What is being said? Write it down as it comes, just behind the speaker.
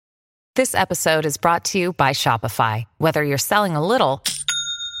This episode is brought to you by Shopify. Whether you're selling a little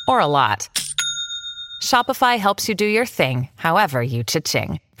or a lot, Shopify helps you do your thing, however you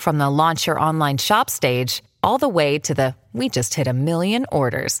cha-ching. From the launch your online shop stage, all the way to the we just hit 1 million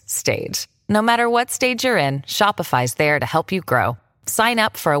orders stage. No matter what stage you're in, Shopify's there to help you grow. Sign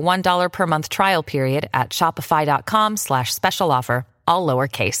up for a $1 per month trial period at shopify.com/special offer, all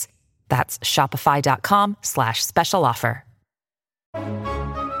lowercase. That's shopify.com/special offer.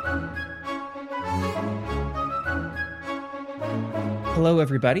 Hello,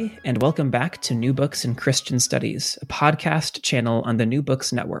 everybody, and welcome back to New Books in Christian Studies, a podcast channel on the New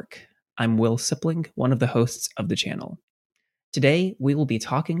Books Network. I'm Will Sipling, one of the hosts of the channel. Today, we will be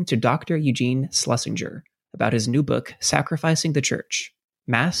talking to Dr. Eugene Schlesinger about his new book, Sacrificing the Church,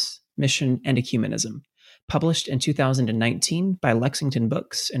 Mass, Mission, and Ecumenism, published in 2019 by Lexington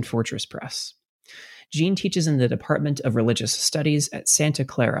Books and Fortress Press. Gene teaches in the Department of Religious Studies at Santa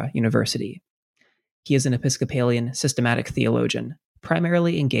Clara University. He is an Episcopalian systematic theologian,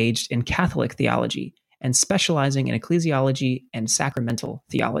 primarily engaged in Catholic theology and specializing in ecclesiology and sacramental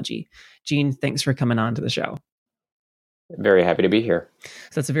theology. Gene, thanks for coming on to the show. Very happy to be here.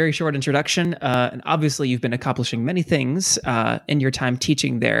 So that's a very short introduction. And obviously, you've been accomplishing many things in your time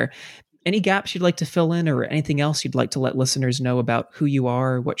teaching there. Any gaps you'd like to fill in or anything else you'd like to let listeners know about who you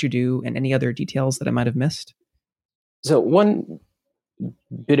are, what you do, and any other details that I might have missed? So one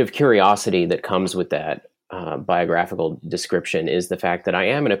bit of curiosity that comes with that biographical description is the fact that I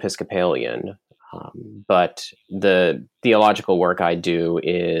am an Episcopalian, but the theological work I do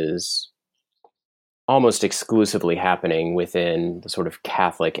is almost exclusively happening within the sort of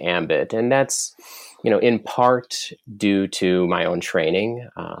Catholic ambit. And that's, in part due to my own training.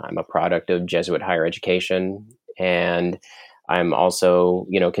 I'm a product of Jesuit higher education, and I'm also,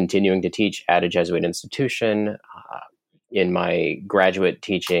 continuing to teach at a Jesuit institution. In my graduate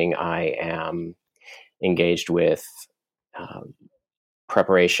teaching, I am engaged with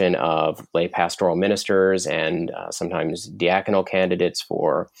preparation of lay pastoral ministers and sometimes diaconal candidates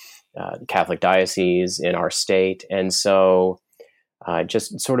for Catholic diocese in our state. And so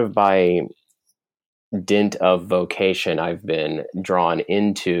just sort of by dint of vocation, I've been drawn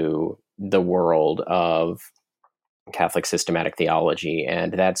into the world of Catholic systematic theology.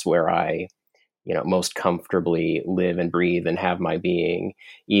 And that's where I most comfortably live and breathe and have my being,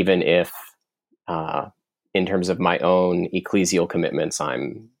 even if in terms of my own ecclesial commitments,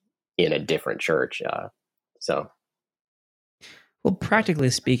 I'm in a different church. Well, practically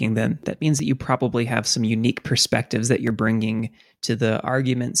speaking, then, that means that you probably have some unique perspectives that you're bringing to the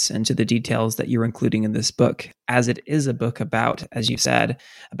arguments and to the details that you're including in this book, as it is a book about, as you said,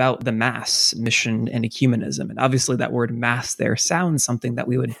 about the Mass, mission, and ecumenism. And obviously that word Mass there sounds something that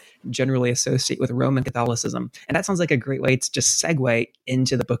we would generally associate with Roman Catholicism. And that sounds like a great way to just segue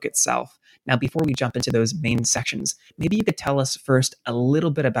into the book itself. Now, before we jump into those main sections, maybe you could tell us first a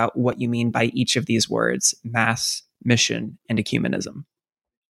little bit about what you mean by each of these words, Mass, mission, and ecumenism.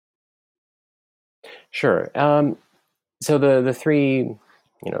 Sure. So the three,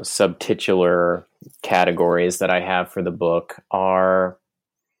 subtitular categories that I have for the book are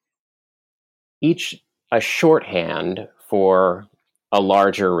each a shorthand for a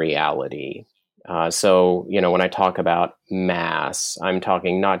larger reality. So, when I talk about Mass, I'm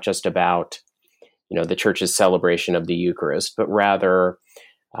talking not just about, the church's celebration of the Eucharist, but rather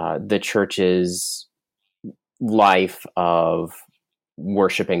the church's life of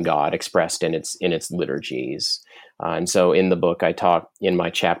worshiping God expressed in its liturgies. And so in the book, in my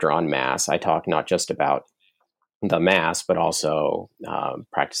chapter on Mass, I talk not just about the Mass, but also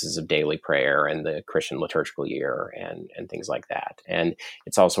practices of daily prayer and the Christian liturgical year and things like that. And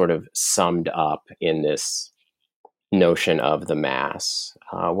it's all sort of summed up in this notion of the Mass.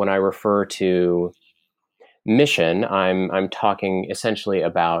 When I refer to mission, I'm talking essentially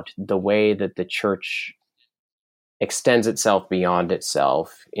about the way that the church extends itself beyond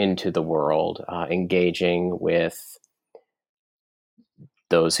itself into the world, engaging with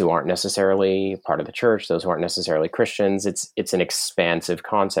those who aren't necessarily part of the church, those who aren't necessarily Christians. It's an expansive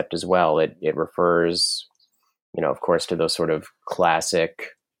concept as well. It refers, of course, to those sort of classic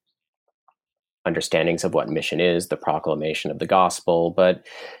understandings of what mission is, the proclamation of the gospel, but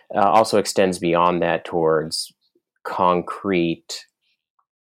also extends beyond that towards concrete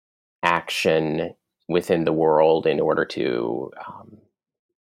action within the world in order to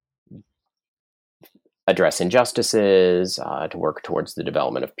address injustices, to work towards the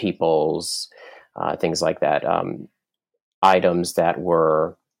development of peoples, things like that. Items that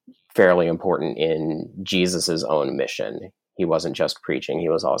were fairly important in Jesus's own mission. He wasn't just preaching; he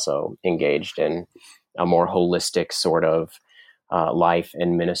was also engaged in a more holistic sort of life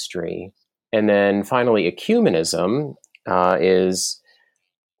and ministry. And then finally, ecumenism is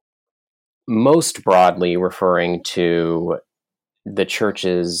most broadly referring to the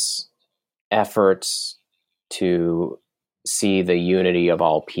church's efforts to see the unity of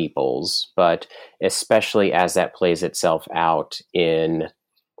all peoples, but especially as that plays itself out in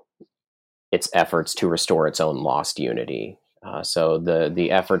its efforts to restore its own lost unity. So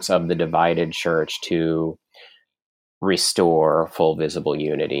the efforts of the divided church to restore full visible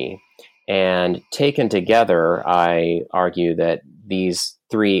unity. And taken together, I argue that these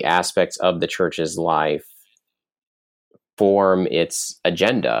three aspects of the church's life form its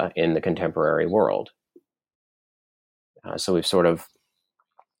agenda in the contemporary world. So we've sort of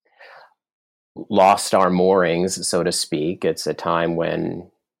lost our moorings, so to speak. It's a time when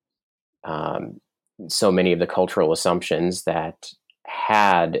so many of the cultural assumptions that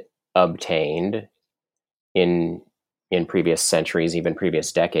had obtained in previous centuries, even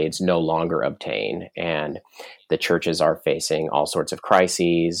previous decades, no longer obtain. And the churches are facing all sorts of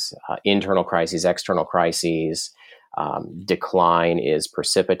crises, internal crises, external crises. Decline is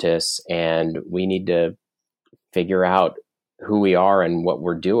precipitous, and we need to figure out who we are and what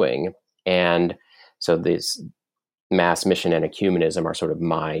we're doing. And so this mass mission and ecumenism are sort of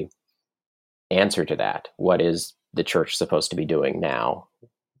my answer to that. What is the church supposed to be doing now?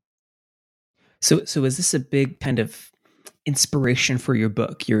 So is this a big kind of inspiration for your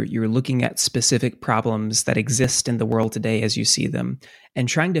book? You're looking at specific problems that exist in the world today as you see them, and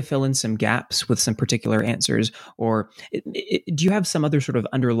trying to fill in some gaps with some particular answers. Or do you have some other sort of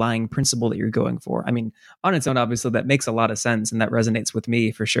underlying principle that you're going for? I mean, on its own, obviously, that makes a lot of sense, and that resonates with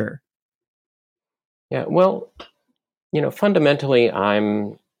me for sure. Yeah, well, fundamentally,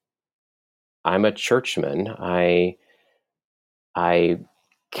 I'm a churchman. I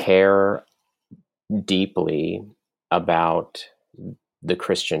care deeply about the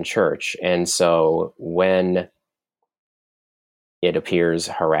Christian church. And so when it appears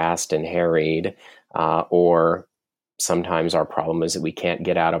harassed and harried, or sometimes our problem is that we can't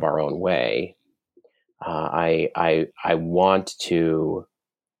get out of our own way, I want to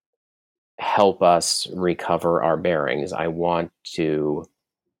help us recover our bearings. I want to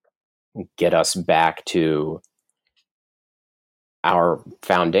get us back to our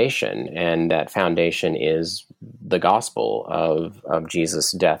foundation, and that foundation is the gospel of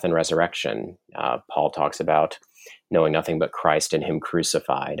Jesus' death and resurrection. Paul talks about knowing nothing but Christ and Him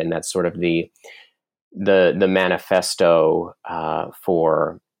crucified, and that's sort of the manifesto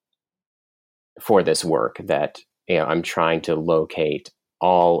for this work. That I'm trying to locate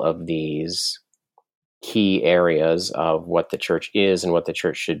all of these key areas of what the church is and what the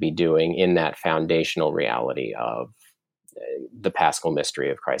church should be doing in that foundational reality of the Paschal mystery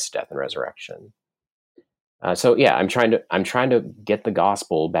of Christ's death and resurrection. So yeah, I'm trying to get the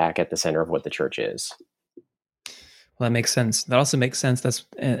gospel back at the center of what the church is. Well, that makes sense. That also makes sense. That's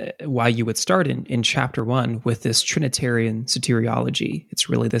why you would start in chapter 1 with this Trinitarian soteriology. It's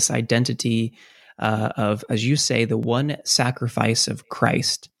really this identity of, as you say, the one sacrifice of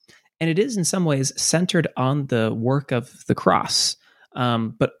Christ. And it is in some ways centered on the work of the cross,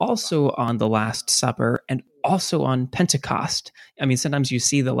 but also on the Last Supper and also on Pentecost. I mean, sometimes you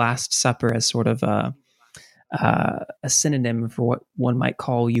see the Last Supper as sort of a synonym for what one might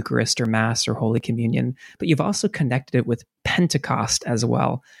call Eucharist or Mass or Holy Communion, but you've also connected it with Pentecost as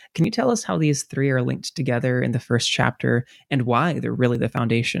well. Can you tell us how these three are linked together in the first chapter, and why they're really the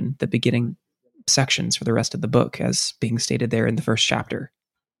foundation, the beginning sections for the rest of the book, as being stated there in the first chapter?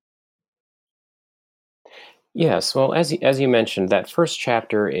 Yes, well, as you mentioned, that first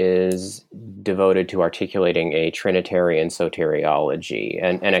chapter is devoted to articulating a Trinitarian soteriology,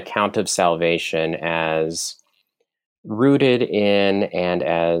 an account of salvation as rooted in and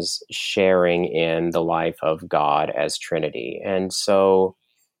as sharing in the life of God as Trinity. And so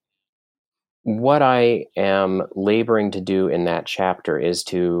what I am laboring to do in that chapter is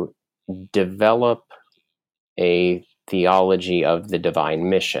to develop a theology of the divine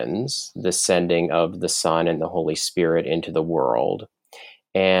missions, the sending of the Son and the Holy Spirit into the world,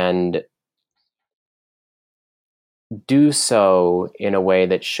 and do so in a way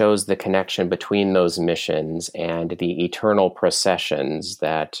that shows the connection between those missions and the eternal processions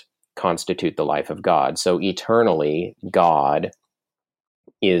that constitute the life of God. So eternally, God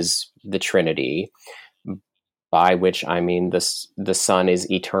is the Trinity, by which I mean the Son is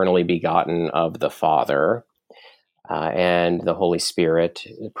eternally begotten of the Father, and the Holy Spirit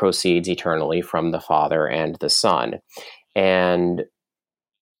proceeds eternally from the Father and the Son. And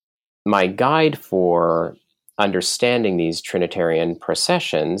my guide for understanding these Trinitarian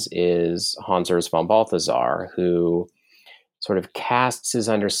processions is Hans Urs von Balthasar, who sort of casts his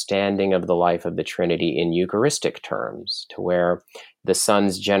understanding of the life of the Trinity in Eucharistic terms, to where the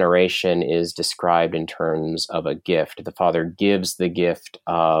Son's generation is described in terms of a gift. The Father gives the gift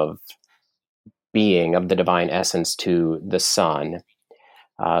of being, of the divine essence, to the Son,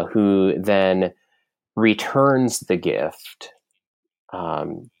 who then returns the gift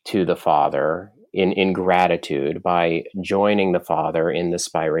to the Father in gratitude by joining the Father in the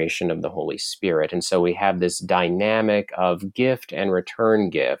spiration of the Holy Spirit. And so we have this dynamic of gift and return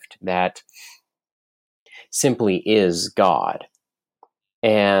gift that simply is God.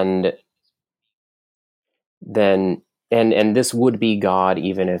 And then and this would be God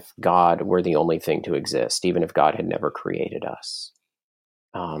even if God were the only thing to exist, even if God had never created us.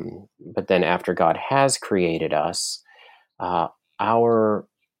 But then after God has created us, our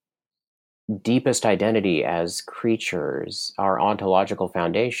deepest identity as creatures, our ontological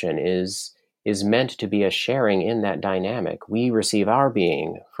foundation is meant to be a sharing in that dynamic. We receive our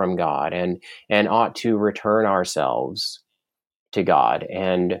being from God and ought to return ourselves to God.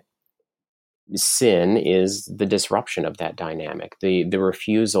 And sin is the disruption of that dynamic, the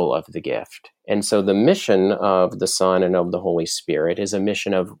refusal of the gift. And so the mission of the Son and of the Holy Spirit is a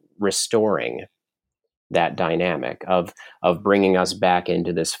mission of restoring that dynamic, of bringing us back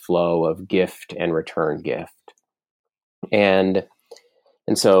into this flow of gift and return gift. And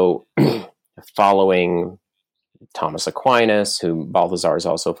so following Thomas Aquinas, who Balthasar is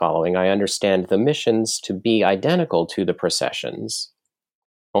also following, I understand the missions to be identical to the processions,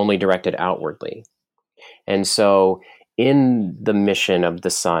 only directed outwardly. And so in the mission of the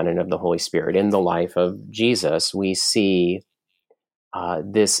Son and of the Holy Spirit, in the life of Jesus, we see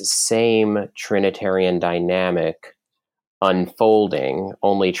this same Trinitarian dynamic unfolding,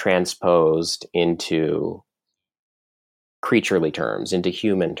 only transposed into creaturely terms, into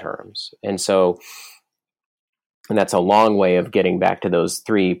human terms. And that's a long way of getting back to those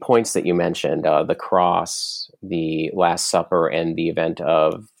 3 points that you mentioned, the cross, the Last Supper, and the event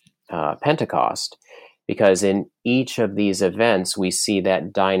of Pentecost. Because in each of these events, we see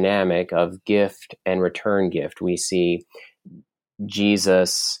that dynamic of gift and return gift. We see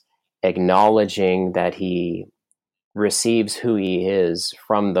Jesus acknowledging that he receives who he is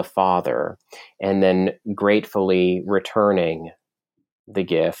from the Father, and then gratefully returning the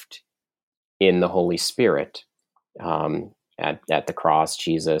gift in the Holy Spirit. At the cross,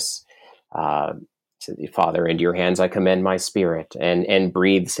 Jesus said, "Father, into your hands I commend my spirit," and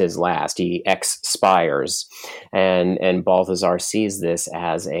breathes his last. He expires, and Balthasar sees this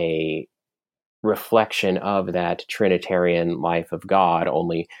as a reflection of that Trinitarian life of God,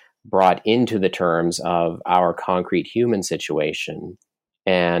 only brought into the terms of our concrete human situation,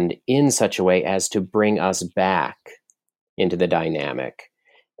 and in such a way as to bring us back into the dynamic.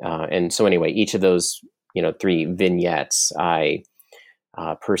 And so anyway, each of those 3 vignettes I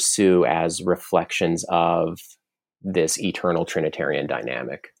pursue as reflections of this eternal Trinitarian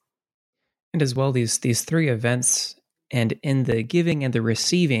dynamic. And as well, these 3 events, and in the giving and the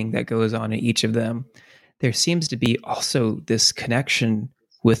receiving that goes on in each of them, there seems to be also this connection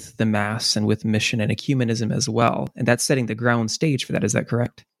with the Mass and with mission and ecumenism as well. And that's setting the ground stage for that. Is that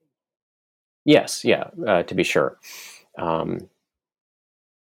correct? Yes, yeah, to be sure.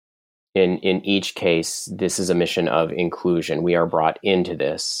 In each case, this is a mission of inclusion. We are brought into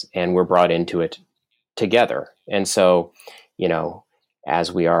this, and we're brought into it together. And so,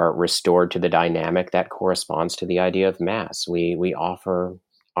 as we are restored to the dynamic, that corresponds to the idea of Mass. We offer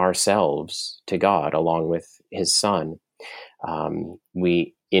ourselves to God along with his Son.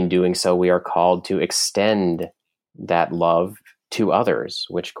 In doing so, we are called to extend that love to others,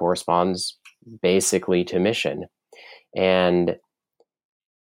 which corresponds basically to mission. And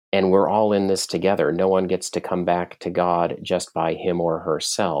we're all in this together. No one gets to come back to God just by him or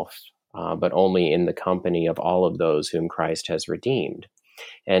herself, but only in the company of all of those whom Christ has redeemed.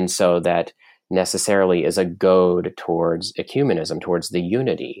 And so that necessarily is a goad towards ecumenism, towards the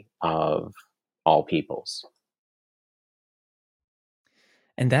unity of all peoples.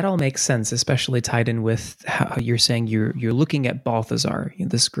 And that all makes sense, especially tied in with how you're saying you're looking at Balthasar,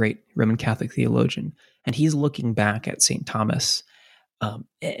 this great Roman Catholic theologian, and he's looking back at St. Thomas.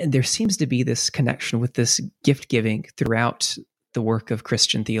 And there seems to be this connection with this gift giving throughout the work of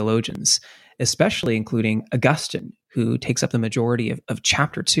Christian theologians, especially including Augustine, who takes up the majority of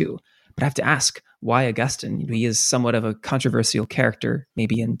chapter 2. But I have to ask, why Augustine? He is somewhat of a controversial character,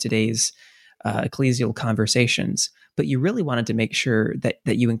 maybe in today's ecclesial conversations. But you really wanted to make sure that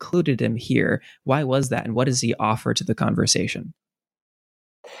you included him here. Why was that? And what does he offer to the conversation?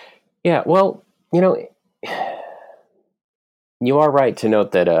 Yeah, well, You are right to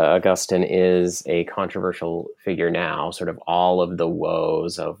note that Augustine is a controversial figure now. Sort of all of the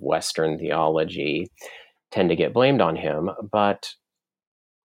woes of Western theology tend to get blamed on him, but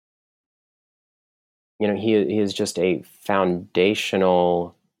he is just a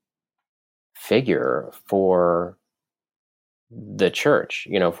foundational figure for the church,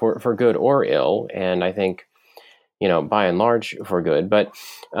 for good or ill, and I think by and large for good. But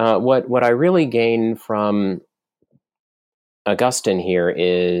what I really gain from Augustine here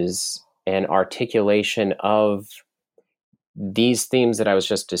is an articulation of these themes that I was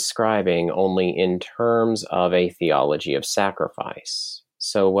just describing, only in terms of a theology of sacrifice.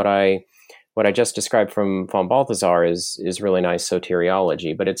 So what I just described from von Balthasar is really nice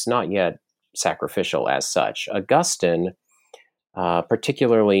soteriology, but it's not yet sacrificial as such. Augustine,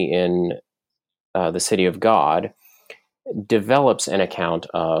 particularly in The City of God, develops an account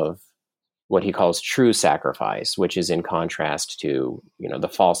of what he calls true sacrifice, which is in contrast to the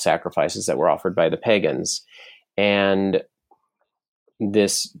false sacrifices that were offered by the pagans. And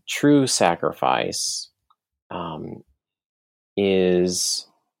this true sacrifice is,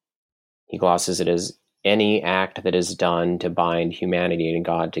 he glosses it as any act that is done to bind humanity and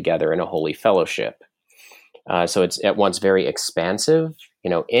God together in a holy fellowship. So it's at once very expansive.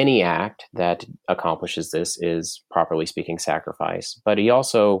 Any act that accomplishes this is, properly speaking, sacrifice. But he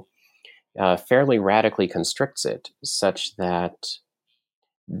also fairly radically constricts it, such that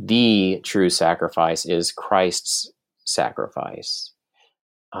the true sacrifice is Christ's sacrifice.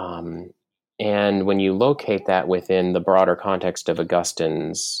 And when you locate that within the broader context of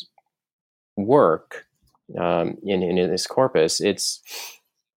Augustine's work in his corpus, it's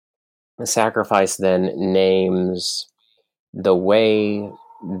the sacrifice then names the way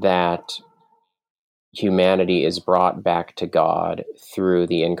that humanity is brought back to God through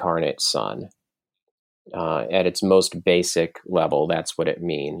the incarnate Son. At its most basic level, that's what it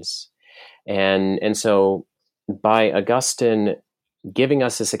means. And so by Augustine giving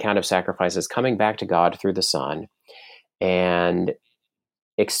us this account of sacrifices, coming back to God through the Son, and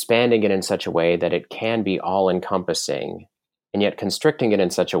expanding it in such a way that it can be all-encompassing, and yet constricting it in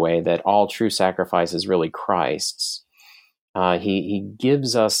such a way that all true sacrifice is really Christ's, he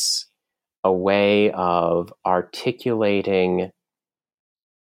gives us a way of articulating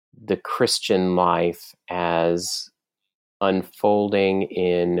the Christian life as unfolding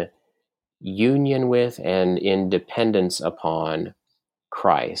in union with and in dependence upon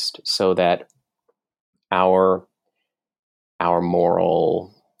Christ, so that our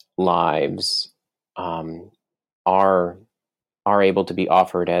moral lives are able to be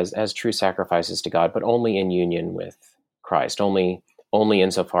offered as true sacrifices to God, but only in union with Christ, only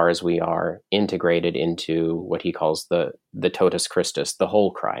insofar as we are integrated into what he calls the totus Christus, the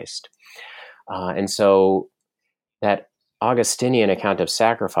whole Christ. And so that Augustinian account of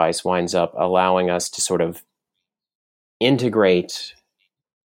sacrifice winds up allowing us to sort of integrate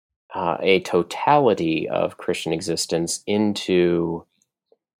a totality of Christian existence into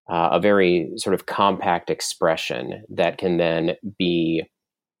a very sort of compact expression that can then be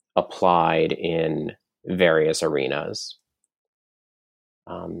applied in various arenas.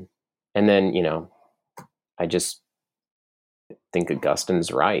 And then, I just think Augustine's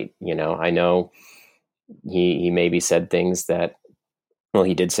right. I know he maybe said things that,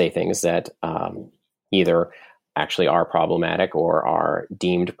 he did say things that either actually are problematic or are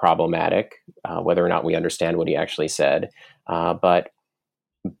deemed problematic, whether or not we understand what he actually said. But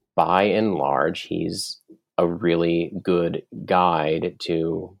by and large, he's a really good guide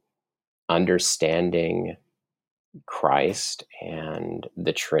to understanding Christ and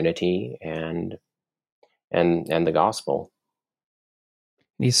the Trinity and the gospel.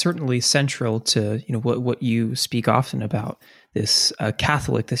 He's certainly central to what you speak often about, this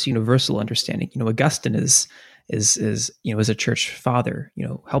Catholic, this universal understanding. Augustine is a church father,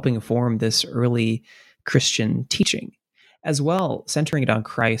 helping form this early Christian teaching, as well centering it on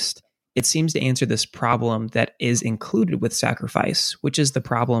Christ. It seems to answer this problem that is included with sacrifice, which is the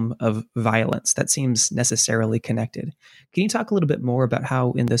problem of violence that seems necessarily connected. Can you talk a little bit more about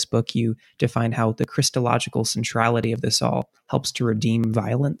how in this book you define how the Christological centrality of this all helps to redeem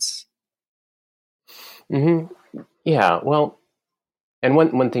violence? Mm-hmm. Yeah, well, and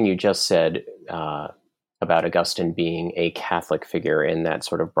one thing you just said about Augustine being a Catholic figure in that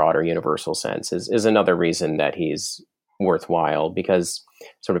sort of broader universal sense is another reason that he's worthwhile, because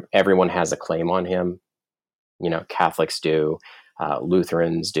sort of everyone has a claim on him. Catholics do,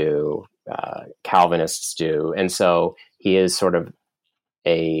 Lutherans do, Calvinists do, and so he is sort of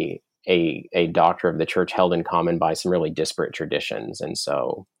a doctor of the church held in common by some really disparate traditions. And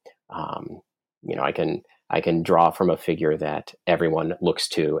so, I I can draw from a figure that everyone looks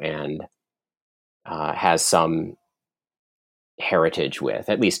to and has some heritage with,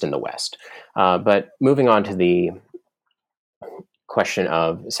 at least in the West. But moving on to the question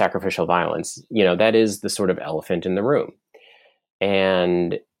of sacrificial violence, that is the sort of elephant in the room.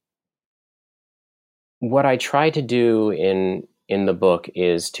 And what I try to do in the book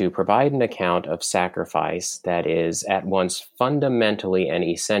is to provide an account of sacrifice that is at once fundamentally and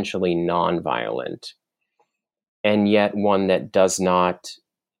essentially nonviolent, and yet one that does not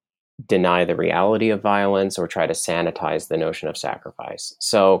deny the reality of violence or try to sanitize the notion of sacrifice.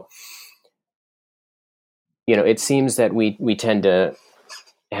 So, it seems that we tend to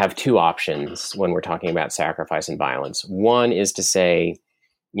have two options when we're talking about sacrifice and violence. One is to say,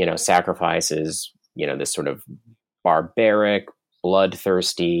 sacrifice is, this sort of barbaric,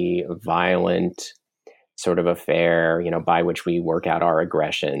 bloodthirsty, violent sort of affair, by which we work out our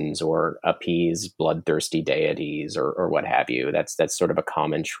aggressions or appease bloodthirsty deities or what have you. That's sort of a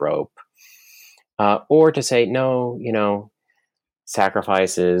common trope. Or to say, no,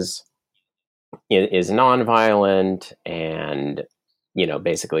 sacrifice is nonviolent, and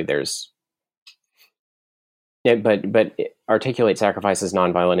basically there's, but articulate sacrifice as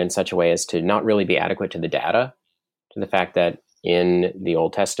nonviolent in such a way as to not really be adequate to the data, to the fact that in the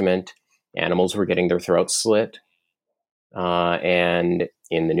Old Testament, animals were getting their throats slit, and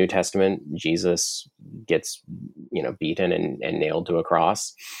in the New Testament, Jesus gets beaten and nailed to a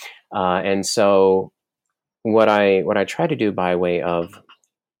cross, and so what I try to do by way of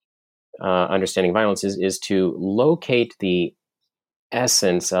understanding violence is to locate the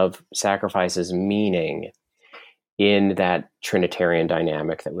essence of sacrifice's meaning in that Trinitarian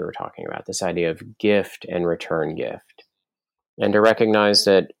dynamic that we were talking about, this idea of gift and return gift, and to recognize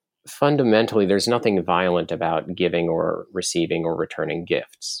that fundamentally there's nothing violent about giving or receiving or returning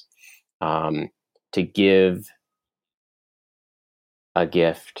gifts. To give a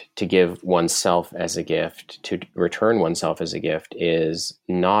gift, to give oneself as a gift, to return oneself as a gift is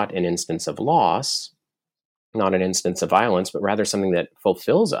not an instance of loss, not an instance of violence, but rather something that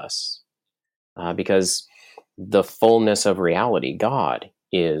fulfills us, because the fullness of reality, God,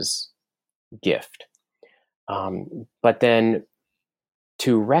 is gift. But then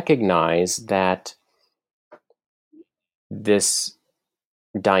to recognize that this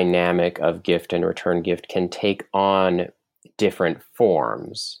dynamic of gift and return gift can take on different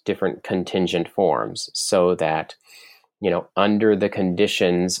forms, different contingent forms, so that, under the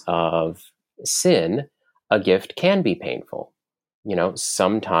conditions of sin, a gift can be painful.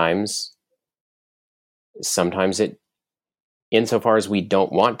 Sometimes it, insofar as we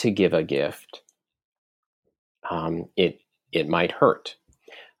don't want to give a gift, it might hurt.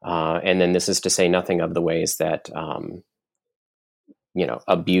 And then this is to say nothing of the ways that,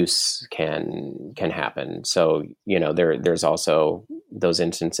 abuse can happen. So, there's also those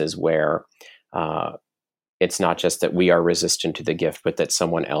instances where it's not just that we are resistant to the gift, but that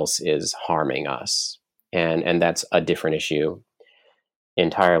someone else is harming us. And that's a different issue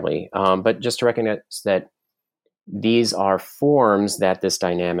entirely. But just to recognize that these are forms that this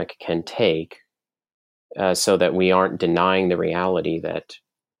dynamic can take, so that we aren't denying the reality that,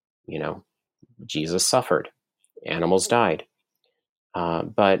 Jesus suffered, animals died.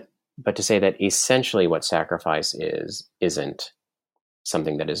 But to say that essentially what sacrifice isn't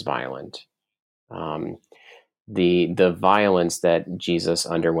something that is violent. The violence that Jesus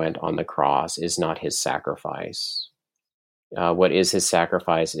underwent on the cross is not his sacrifice. What is his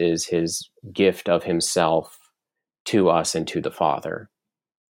sacrifice is his gift of himself to us and to the Father.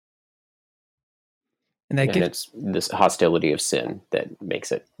 And it's this hostility of sin that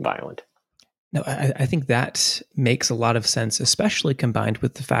makes it violent. No, I think that makes a lot of sense, especially combined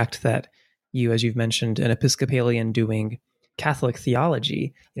with the fact that you, as you've mentioned, an Episcopalian doing Catholic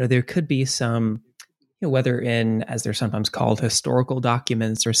theology, there could be some, whether in, as they're sometimes called, historical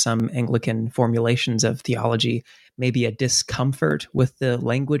documents or some Anglican formulations of theology, maybe a discomfort with the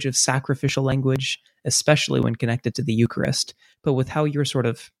language of sacrificial language, especially when connected to the Eucharist. But with how you're sort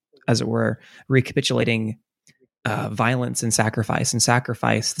of, as it were, recapitulating violence and sacrifice, the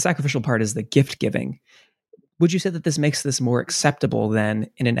sacrificial part is the gift giving. Would you say that this makes this more acceptable than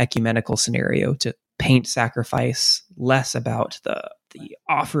in an ecumenical scenario to paint sacrifice less about the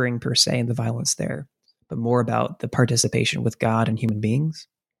offering per se and the violence there, but more about the participation with God and human beings?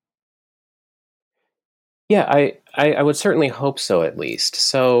 Yeah, I would certainly hope so, at least.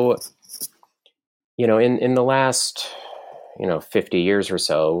 So, in the last 50 years or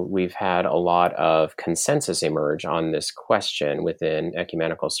so, we've had a lot of consensus emerge on this question within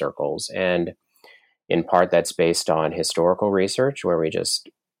ecumenical circles. And in part, that's based on historical research, where we just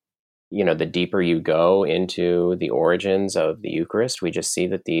the deeper you go into the origins of the Eucharist, we just see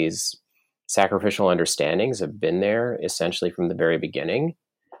that these sacrificial understandings have been there essentially from the very beginning.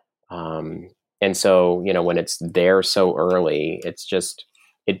 And so, when it's there so early,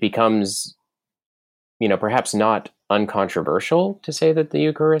 it becomes, perhaps not uncontroversial to say that the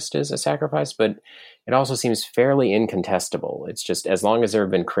Eucharist is a sacrifice, but it also seems fairly incontestable. It's just, as long as there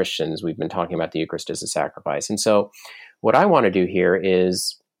have been Christians, we've been talking about the Eucharist as a sacrifice. And so what I want to do here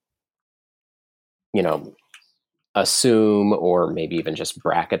is, assume, or maybe even just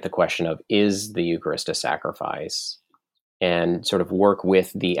bracket the question of, is the Eucharist a sacrifice? And sort of work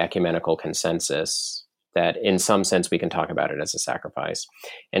with the ecumenical consensus that in some sense we can talk about it as a sacrifice,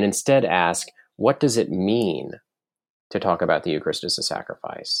 and instead ask, what does it mean to talk about the Eucharist as a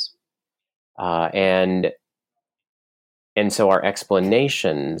sacrifice? And so our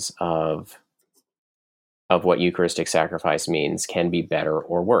explanations of what Eucharistic sacrifice means can be better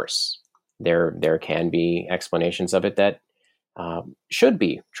or worse. There can be explanations of it that should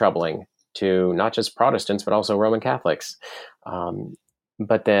be troubling to not just Protestants, but also Roman Catholics.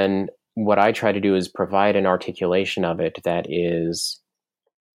 But then what I try to do is provide an articulation of it that is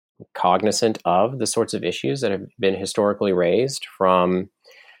cognizant of the sorts of issues that have been historically raised from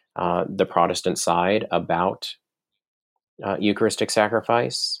the Protestant side about Eucharistic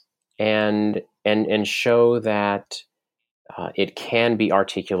sacrifice, and show that it can be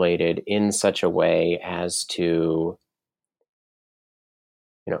articulated in such a way as to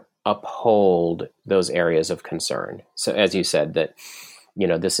uphold those areas of concern. So as you said, that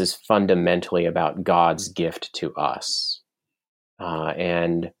this is fundamentally about God's gift to us,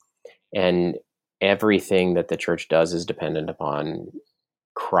 and everything that the church does is dependent upon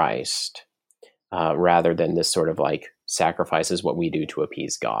Christ, rather than this sort of like sacrifice is what we do to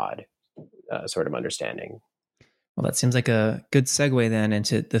appease God sort of understanding. Well, that seems like a good segue then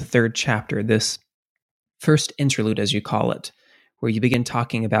into the third chapter, this first interlude, as you call it, where you begin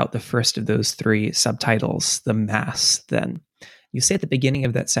talking about the first of those three subtitles, the Mass. Then you say at the beginning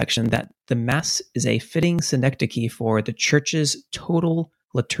of that section that the Mass is a fitting synecdoche for the Church's total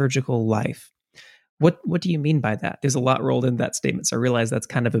liturgical life. What do you mean by that? There's a lot rolled in that statement, so I realize that's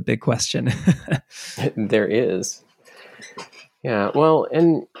kind of a big question. There is. Yeah, well,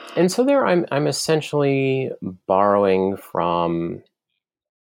 and so there I'm essentially borrowing from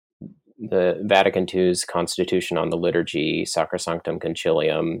the Vatican II's Constitution on the Liturgy, Sacrosanctum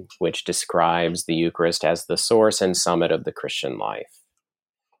Concilium, which describes the Eucharist as the source and summit of the Christian life.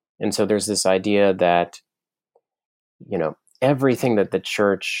 And so there's this idea that, everything that the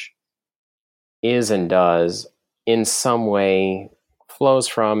Church is and does in some way flows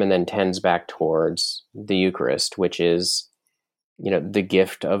from and then tends back towards the Eucharist, which is, the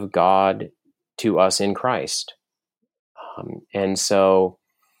gift of God to us in Christ. And so,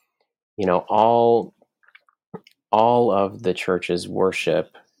 all of the Church's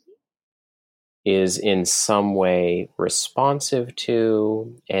worship is in some way responsive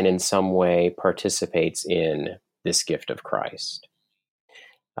to, and in some way participates in, this gift of Christ.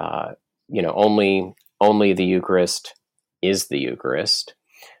 Only the Eucharist is the Eucharist,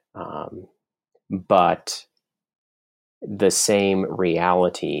 but the same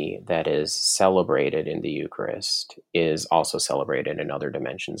reality that is celebrated in the Eucharist is also celebrated in other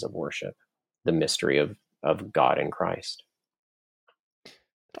dimensions of worship, the mystery of God in Christ. It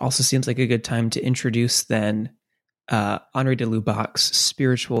also seems like a good time to introduce then Henri de Lubac's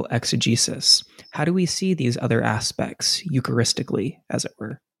spiritual exegesis. How do we see these other aspects Eucharistically, as it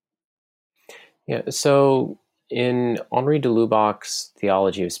were? Yeah, so in Henri de Lubac's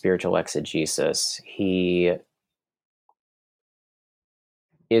theology of spiritual exegesis, he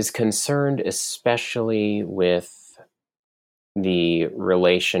is concerned especially with the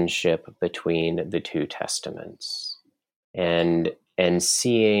relationship between the two testaments, and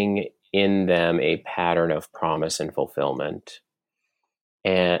seeing in them a pattern of promise and fulfillment,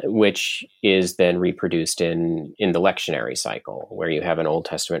 and which is then reproduced in the lectionary cycle, where you have an Old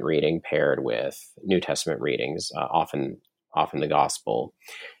Testament reading paired with New Testament readings, often the Gospel,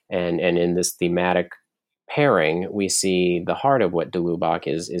 and in this thematic pairing, we see the heart of what de Lubac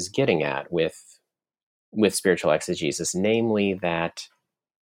is getting at with spiritual exegesis, namely that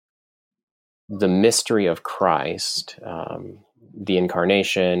the mystery of Christ, the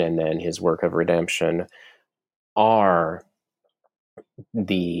incarnation, and then his work of redemption, are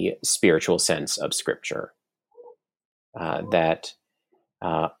the spiritual sense of Scripture. That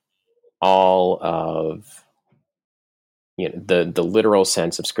all of the literal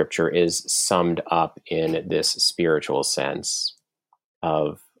sense of Scripture is summed up in this spiritual sense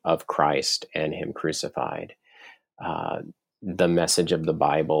of Christ and Him crucified. the message of the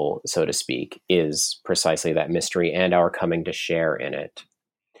Bible, so to speak, is precisely that mystery and our coming to share in it.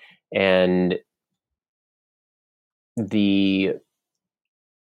 And the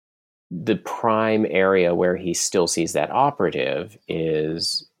prime area where he still sees that operative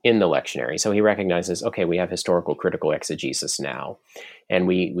is in the lectionary. So he recognizes, okay, we have historical critical exegesis now, and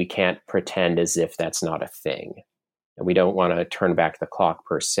we can't pretend as if that's not a thing. And we don't want to turn back the clock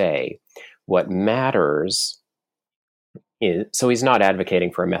per se. What matters is, so he's not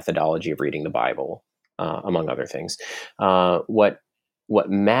advocating for a methodology of reading the Bible, among other things. What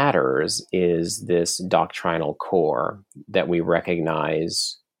matters is this doctrinal core, that we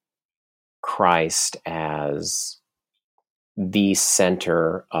recognize Christ as the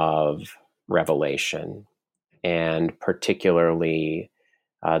center of revelation, and particularly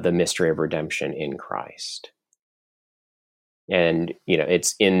the mystery of redemption in Christ. And,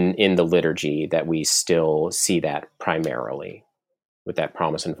 it's in the liturgy that we still see that primarily, with that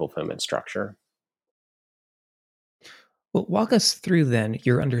promise and fulfillment structure. Well, walk us through then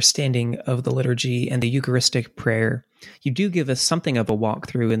your understanding of the liturgy and the Eucharistic prayer. You do give us something of a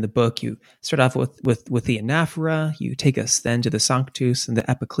walkthrough in the book. You start off with the anaphora. You take us then to the Sanctus and the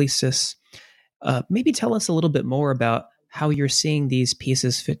Epiclesis. Maybe tell us a little bit more about how you're seeing these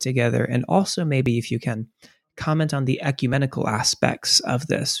pieces fit together, and also maybe if you can comment on the ecumenical aspects of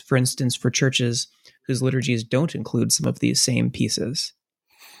this, for instance, for churches whose liturgies don't include some of these same pieces.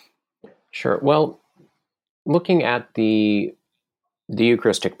 Sure. Well, looking at the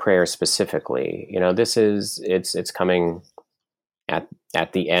Eucharistic prayer specifically, it's coming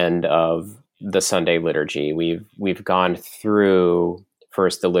at the end of the Sunday liturgy. We've gone through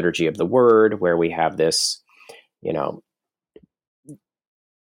first the liturgy of the Word, where we have this,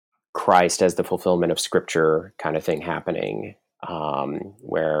 Christ as the fulfillment of Scripture kind of thing happening,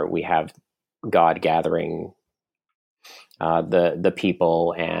 where we have God gathering the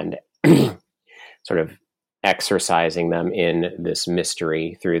people and sort of exercising them in this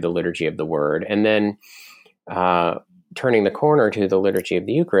mystery through the liturgy of the Word. And then turning the corner to the liturgy of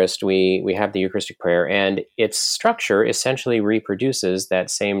the Eucharist, we have the Eucharistic prayer, and its structure essentially reproduces that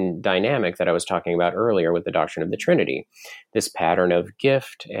same dynamic that I was talking about earlier with the doctrine of the Trinity, this pattern of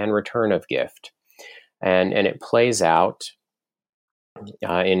gift and return of gift. And it plays out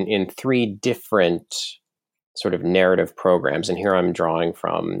in three different sort of narrative programs. And here I'm drawing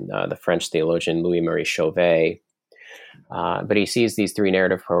from the French theologian Louis-Marie Chauvet. But he sees these three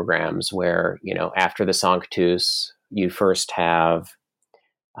narrative programs where, after the Sanctus, you first have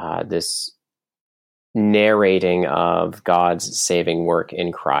this narrating of God's saving work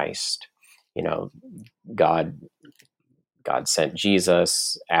in Christ. God sent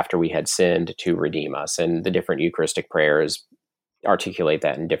Jesus after we had sinned to redeem us, and the different Eucharistic prayers articulate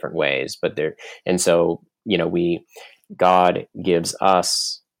that in different ways. God gives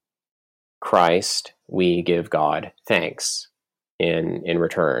us Christ, we give God thanks in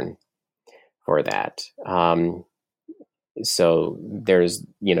return for that. So there's,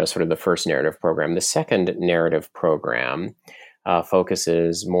 sort of the first narrative program. The second narrative program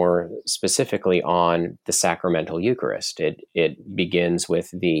focuses more specifically on the sacramental Eucharist. It begins with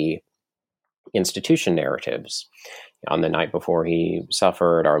the institution narratives. On the night before he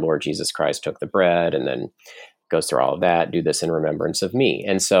suffered, our Lord Jesus Christ took the bread, and then goes through all of that. Do this in remembrance of me.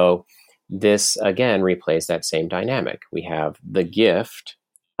 And so this, again, replays that same dynamic. We have the gift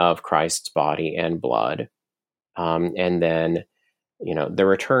of Christ's body and blood, and then, the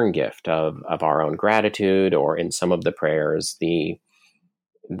return gift of our own gratitude, or in some of the prayers, the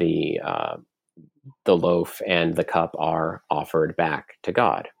loaf and the cup are offered back to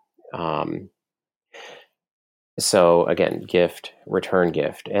God. So again, gift, return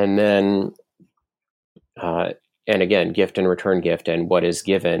gift, and then, and again, gift and return gift, and what is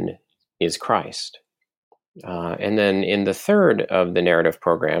given is Christ. And then in the third of the narrative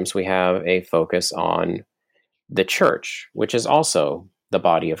programs, we have a focus on the church, which is also the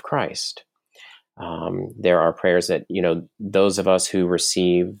body of Christ. There are prayers that, those of us who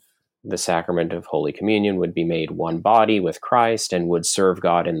receive the sacrament of Holy Communion would be made one body with Christ and would serve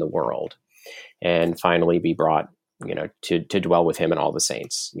God in the world, and finally be brought, to dwell with him and all the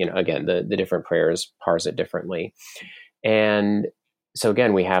saints. Again, the different prayers parse it differently. And so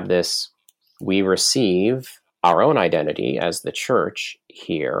again, we have this, we receive our own identity as the church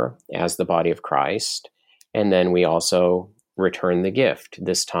here, as the body of Christ, and then we also return the gift,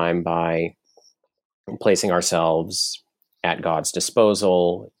 this time by placing ourselves at God's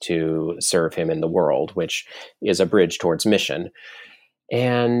disposal to serve him in the world, which is a bridge towards mission.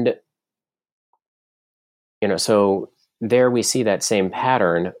 And, so there we see that same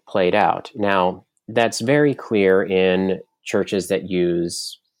pattern played out. Now, that's very clear in churches that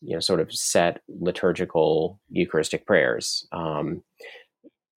use, sort of set liturgical Eucharistic prayers.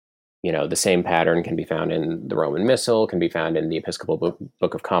 The same pattern can be found in the Roman Missal, can be found in the Episcopal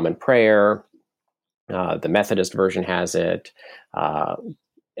Book of Common Prayer. The Methodist version has it.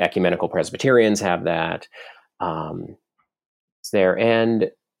 Ecumenical Presbyterians have that. It's there.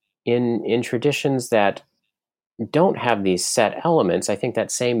 And in traditions that don't have these set elements, I think that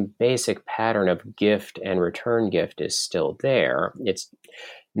same basic pattern of gift and return gift is still there. It's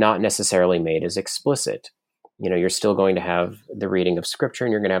not necessarily made as explicit. You're still going to have the reading of Scripture,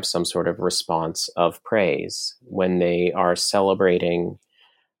 and you're going to have some sort of response of praise. When they are celebrating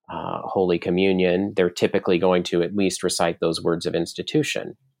Holy Communion, they're typically going to at least recite those words of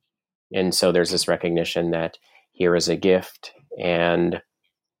institution. And so there's this recognition that here is a gift, and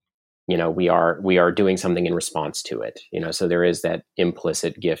we are doing something in response to it. So there is that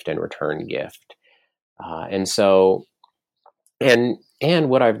implicit gift and return gift. And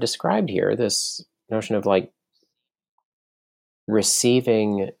what I've described here, this notion of like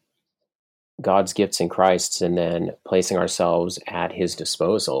receiving God's gifts in Christ and then placing ourselves at his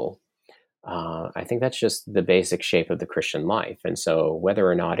disposal, I think that's just the basic shape of the Christian life. And so whether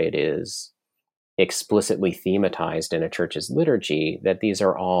or not it is explicitly thematized in a church's liturgy, that these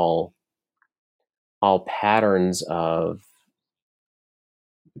are all patterns of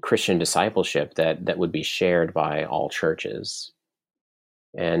Christian discipleship that would be shared by all churches.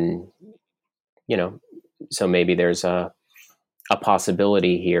 And, so maybe there's a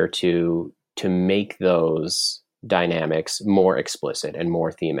possibility here to make those dynamics more explicit and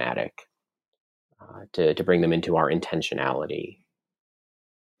more thematic, to bring them into our intentionality.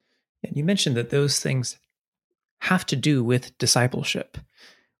 And you mentioned that those things have to do with discipleship,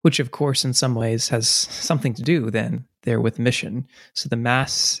 which of course in some ways has something to do then there with mission. So the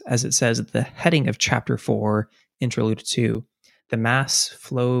Mass, as it says at the heading of chapter 4, interlude 2, the Mass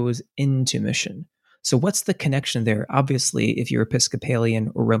flows into mission. So what's the connection there? Obviously, if you're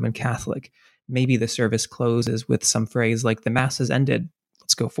Episcopalian or Roman Catholic, maybe the service closes with some phrase like, the Mass has ended,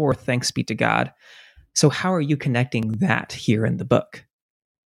 let's go forth, thanks be to God. So how are you connecting that here in the book?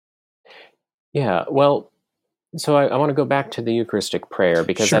 Yeah, well, so I want to go back to the Eucharistic prayer,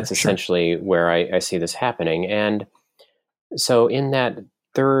 because that's essentially where I see this happening. And so in that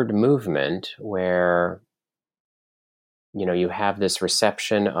third movement where, you have this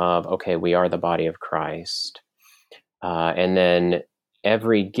reception of, okay, we are the body of Christ. And then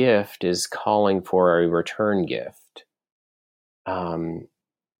every gift is calling for a return gift. And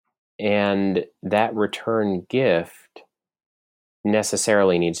that return gift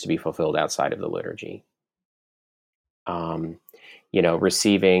necessarily needs to be fulfilled outside of the liturgy.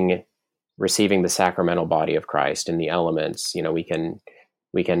 Receiving the sacramental body of Christ and the elements, we can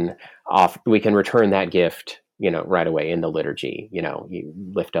return that gift, right away in the liturgy. You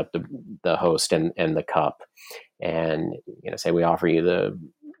lift up the host and the cup, and say, we offer you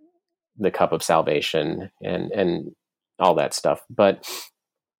the cup of salvation and all that stuff. But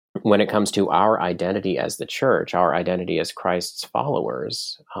when it comes to our identity as the church, our identity as Christ's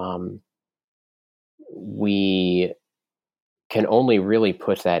followers, we can only really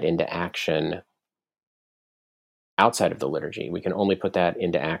put that into action outside of the liturgy. We can only put that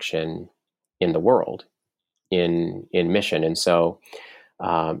into action in the world, in mission. And so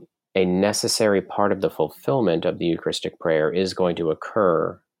a necessary part of the fulfillment of the Eucharistic prayer is going to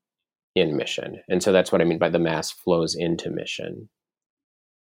occur in mission. And so that's what I mean by the Mass flows into mission.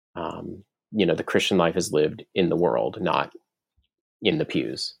 The Christian life is lived in the world, not in the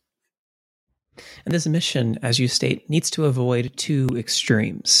pews. And this mission, as you state, needs to avoid two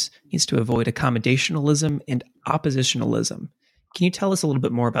extremes. It needs to avoid accommodationalism and oppositionalism. Can you tell us a little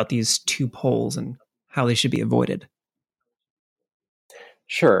bit more about these two poles and how they should be avoided?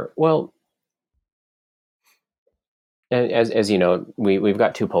 Sure. Well, as you know, we've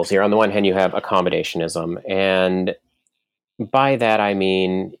got two poles here. On the one hand, you have accommodationism, and by that I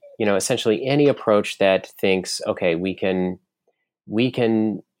mean, essentially any approach that thinks, okay, we can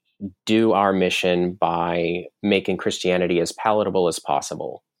do our mission by making Christianity as palatable as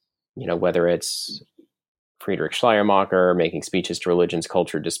possible. Whether it's Friedrich Schleiermacher making speeches to religion's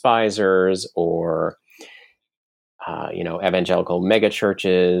cultured despisers, or evangelical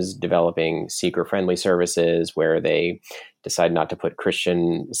megachurches developing seeker-friendly services where they decide not to put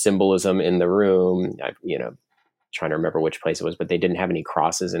Christian symbolism in the room. Trying to remember which place it was, but they didn't have any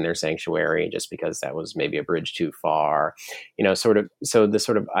crosses in their sanctuary just because that was maybe a bridge too far. So the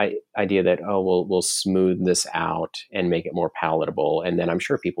sort of idea that, we'll smooth this out and make it more palatable, and then I'm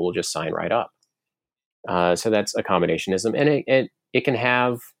sure people will just sign right up. So that's accommodationism, and it can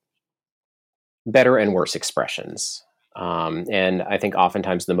have better and worse expressions. And I think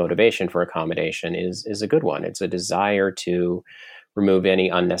oftentimes the motivation for accommodation is a good one. It's a desire to remove any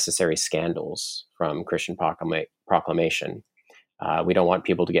unnecessary scandals from Christian proclamation. We don't want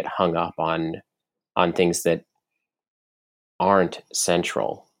people to get hung up on things that aren't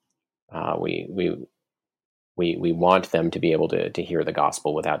central. We want them to be able to hear the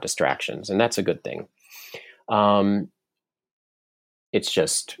gospel without distractions, and that's a good thing. It's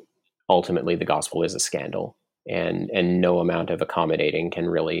just ultimately the gospel is a scandal, and no amount of accommodating can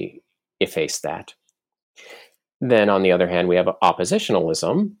really efface that. Then on the other hand, we have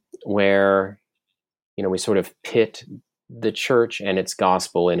oppositionalism, where we sort of pit the church and its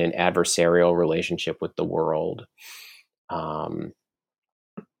gospel in an adversarial relationship with the world. And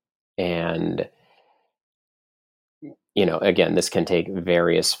again, this can take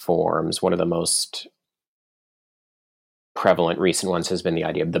various forms. One of the most prevalent recent ones has been the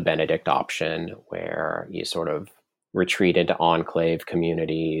idea of the Benedict option, where you sort of retreat into enclave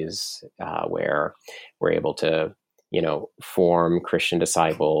communities where we're able to, form Christian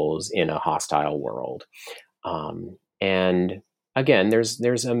disciples in a hostile world. And again,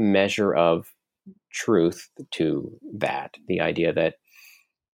 there's a measure of truth to that. The idea that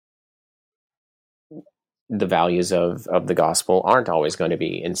the values of the gospel aren't always going to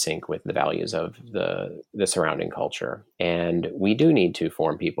be in sync with the values of the surrounding culture. And we do need to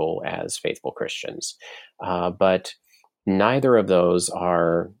form people as faithful Christians. But neither of those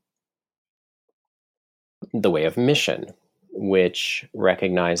are the way of mission, which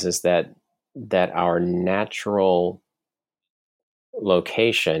recognizes that our natural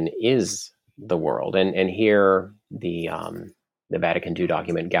location is the world. And here the Vatican II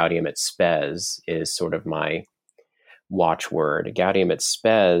document, Gaudium et Spes, is sort of my watchword. Gaudium et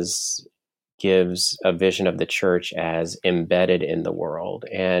Spes gives a vision of the church as embedded in the world,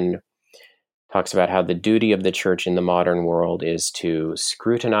 and talks about how the duty of the church in the modern world is to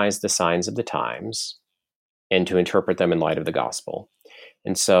scrutinize the signs of the times and to interpret them in light of the gospel.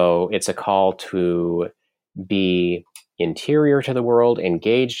 And so it's a call to be interior to the world,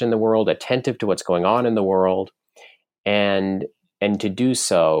 engaged in the world, attentive to what's going on in the world, and to do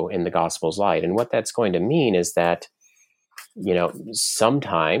so in the gospel's light. And what that's going to mean is that,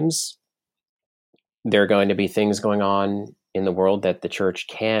 sometimes there are going to be things going on in the world that the church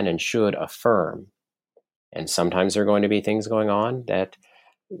can and should affirm. And sometimes there are going to be things going on that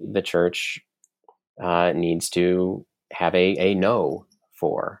the church needs to have a no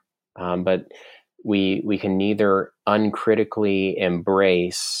for. But we can neither uncritically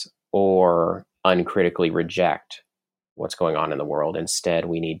embrace or uncritically reject what's going on in the world. Instead,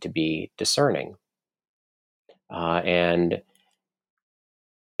 we need to be discerning and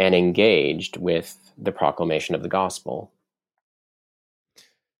engaged with the proclamation of the gospel.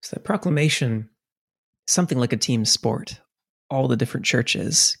 So that proclamation, something like a team sport. All the different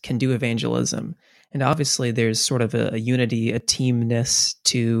churches can do evangelism. And obviously there's sort of a unity, a teamness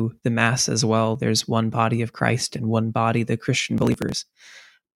to the Mass as well. There's one body of Christ and one body, the Christian believers.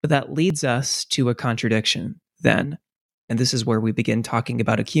 But that leads us to a contradiction then. And this is where we begin talking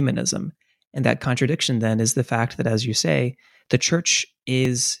about ecumenism. And that contradiction then is the fact that, as you say, the church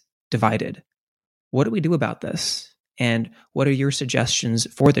is divided. What do we do about this? And what are your suggestions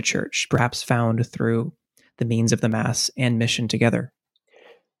for the church, perhaps found through the means of the Mass and mission together?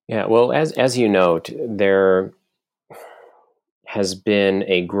 Yeah, well, as you note, there has been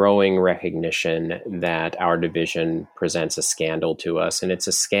a growing recognition that our division presents a scandal to us, and it's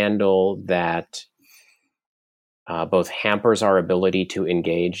a scandal that both hampers our ability to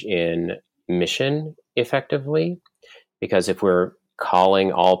engage in mission effectively, because if we're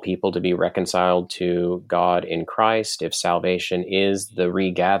calling all people to be reconciled to God in Christ, if salvation is the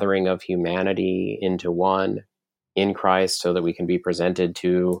regathering of humanity into one in Christ so that we can be presented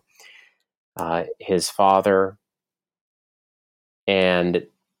to his Father, and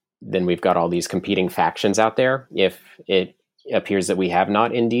then we've got all these competing factions out there, if it appears that we have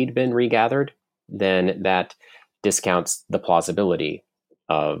not indeed been regathered, then that discounts the plausibility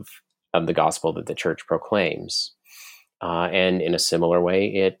of the gospel that the church proclaims. And in a similar way,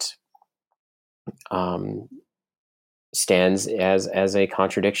 it stands as a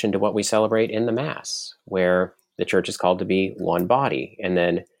contradiction to what we celebrate in the Mass, where the church is called to be one body, and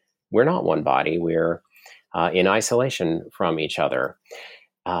then we're not one body. We're in isolation from each other.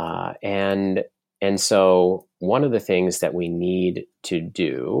 And so one of the things that we need to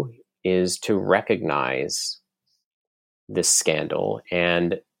do is to recognize this scandal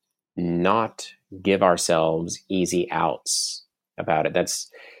and not give ourselves easy outs about it.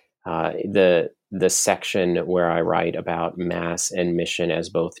 That's the section where I write about Mass and mission as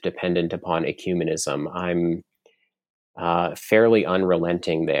both dependent upon ecumenism. I'm fairly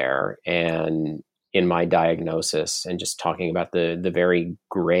unrelenting there, and in my diagnosis, and just talking about the very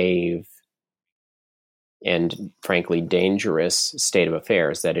grave and frankly dangerous state of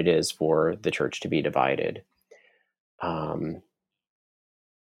affairs that it is for the church to be divided. And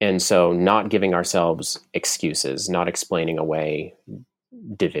so not giving ourselves excuses, not explaining away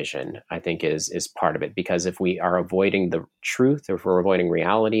division, I think is part of it. Because if we are avoiding the truth, or if we're avoiding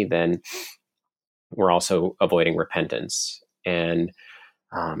reality, then we're also avoiding repentance. And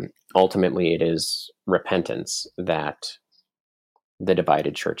ultimately, it is repentance that the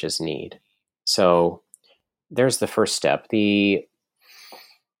divided churches need. So there's the first step. The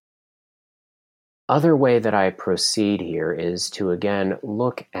other way that I proceed here is to, again,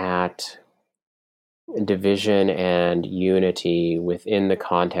 look at division and unity within the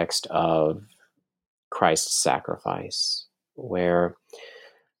context of Christ's sacrifice, where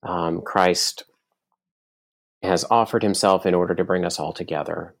Christ has offered himself in order to bring us all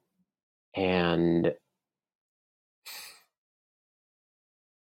together. And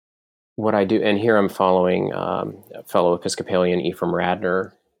what I do, and here I'm following fellow Episcopalian Ephraim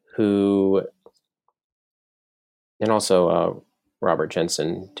Radner, who, and also Robert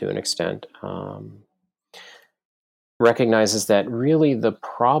Jensen to an extent, recognizes that really the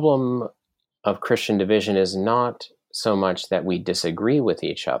problem of Christian division is not so much that we disagree with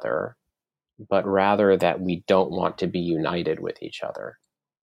each other, but rather that we don't want to be united with each other.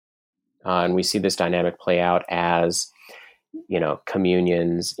 And we see this dynamic play out as,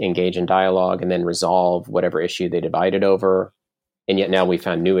 communions engage in dialogue and then resolve whatever issue they divided over. And yet now we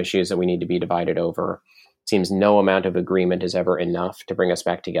found new issues that we need to be divided over. It seems no amount of agreement is ever enough to bring us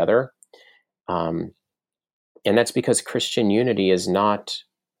back together. And that's because Christian unity is not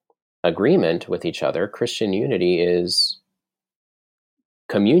agreement with each other. Christian unity is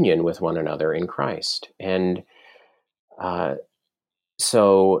communion with one another in Christ. And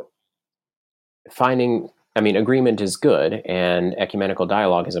so agreement is good, and ecumenical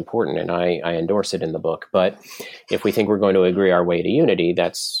dialogue is important, and I endorse it in the book. But if we think we're going to agree our way to unity,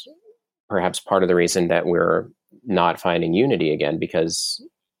 that's perhaps part of the reason that we're not finding unity again, because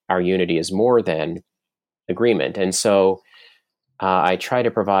our unity is more than agreement. And so I try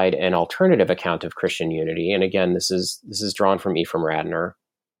to provide an alternative account of Christian unity. And again, this is drawn from Ephraim Radner.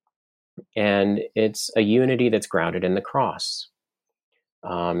 And it's a unity that's grounded in the cross.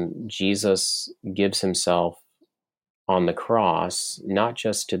 Jesus gives himself on the cross, not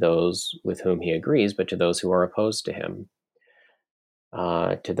just to those with whom he agrees, but to those who are opposed to him,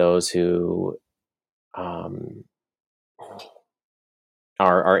 to those who are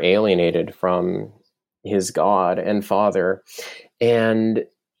alienated from his God and Father. And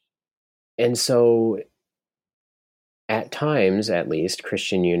so at times, at least,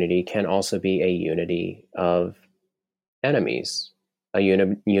 Christian unity can also be a unity of enemies, a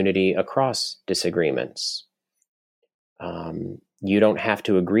unity across disagreements. You don't have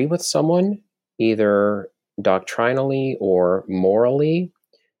to agree with someone, either doctrinally or morally,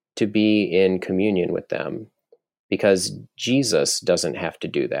 to be in communion with them, because Jesus doesn't have to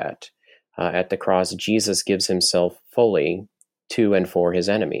do that. At the cross, Jesus gives himself fully to and for his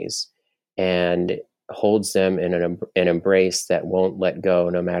enemies, and holds them in an embrace that won't let go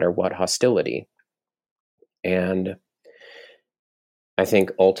no matter what hostility. And I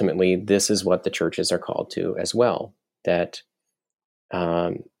think ultimately this is what the churches are called to as well, that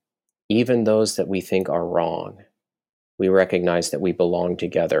even those that we think are wrong, we recognize that we belong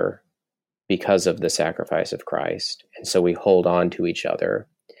together because of the sacrifice of Christ. And so we hold on to each other.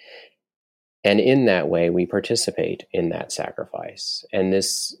 And in that way, we participate in that sacrifice. And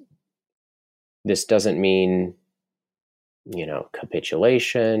this doesn't mean,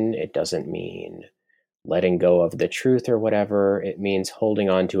 capitulation. It doesn't mean letting go of the truth or whatever. It means holding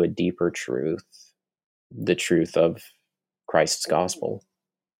on to a deeper truth, the truth of Christ's gospel,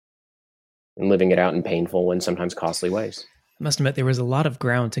 and living it out in painful and sometimes costly ways. I must admit, there was a lot of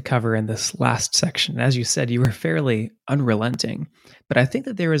ground to cover in this last section. As you said, you were fairly unrelenting, but I think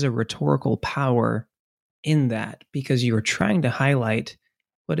that there is a rhetorical power in that, because you were trying to highlight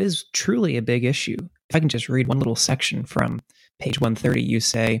what is truly a big issue. If I can just read one little section from page 130, you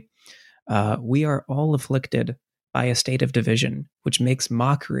say, we are all afflicted by a state of division, which makes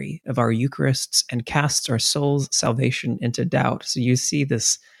mockery of our Eucharists and casts our soul's salvation into doubt. So you see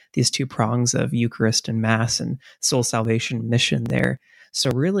these two prongs of Eucharist and Mass and soul salvation mission there.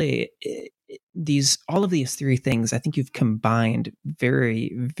 So really, all of these three things, I think you've combined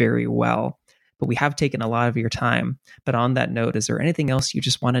very, very well. But we have taken a lot of your time. But on that note, is there anything else you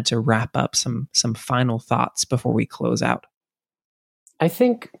just wanted to wrap up, some final thoughts before we close out? I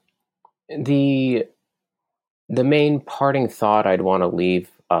think the The main parting thought I'd want to leave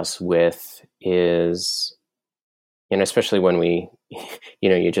us with is, and especially when we,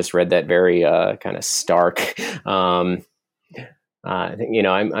 you just read that very kind of stark, I'm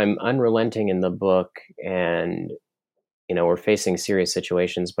unrelenting in the book, and, we're facing serious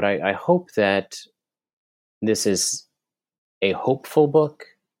situations, but I hope that this is a hopeful book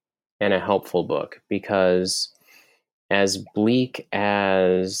and a helpful book, because as bleak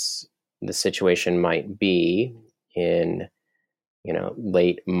as the situation might be in,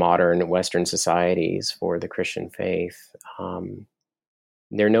 late modern Western societies for the Christian faith,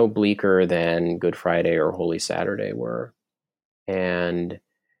 they're no bleaker than Good Friday or Holy Saturday were. And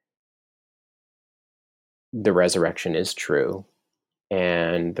the resurrection is true,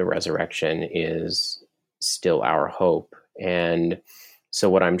 and the resurrection is still our hope. And so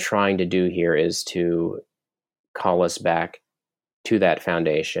what I'm trying to do here is to call us back to that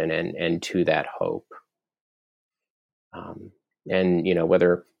foundation and to that hope. And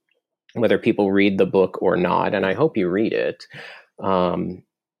whether people read the book or not, and I hope you read it, I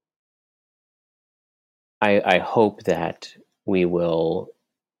hope that we will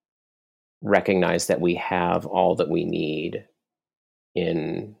recognize that we have all that we need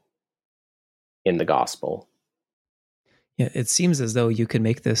in the gospel. Yeah, it seems as though you could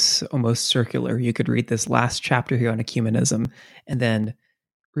make this almost circular. You could read this last chapter here on ecumenism and then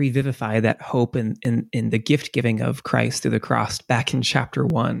revivify that hope in the gift giving of Christ through the cross back in chapter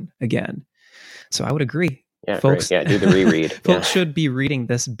 1 again. So I would agree. Yeah, folks, great. Yeah, do the reread. Folks should be reading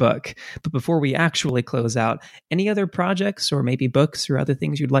this book. But before we actually close out, any other projects or maybe books or other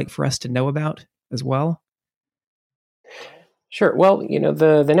things you'd like for us to know about as well? Sure. Well,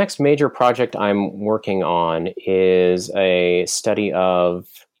 the next major project I'm working on is a study of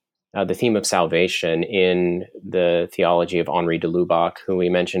the theme of salvation in the theology of Henri de Lubac, who we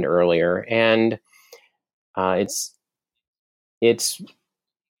mentioned earlier. And it's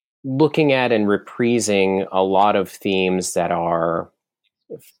looking at and reprising a lot of themes that are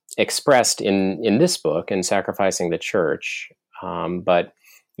expressed in this book and Sacrificing the Church, but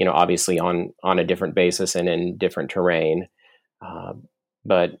obviously on a different basis and in different terrain.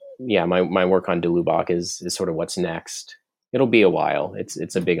 But yeah, my work on de Lubac is sort of what's next. It'll be a while.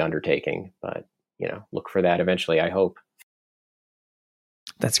 It's a big undertaking, but look for that eventually, I hope.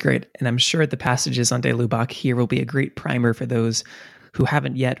 That's great. And I'm sure the passages on de Lubac here will be a great primer for those who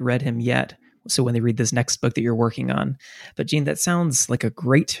haven't yet read him yet. So when they read this next book that you're working on. But Gene, that sounds like a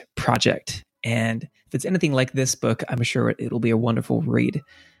great project. And if it's anything like this book, I'm sure it'll be a wonderful read.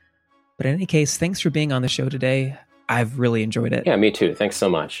 But in any case, thanks for being on the show today. I've really enjoyed it. Yeah, me too. Thanks so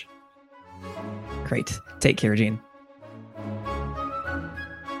much. Great. Take care, Gene.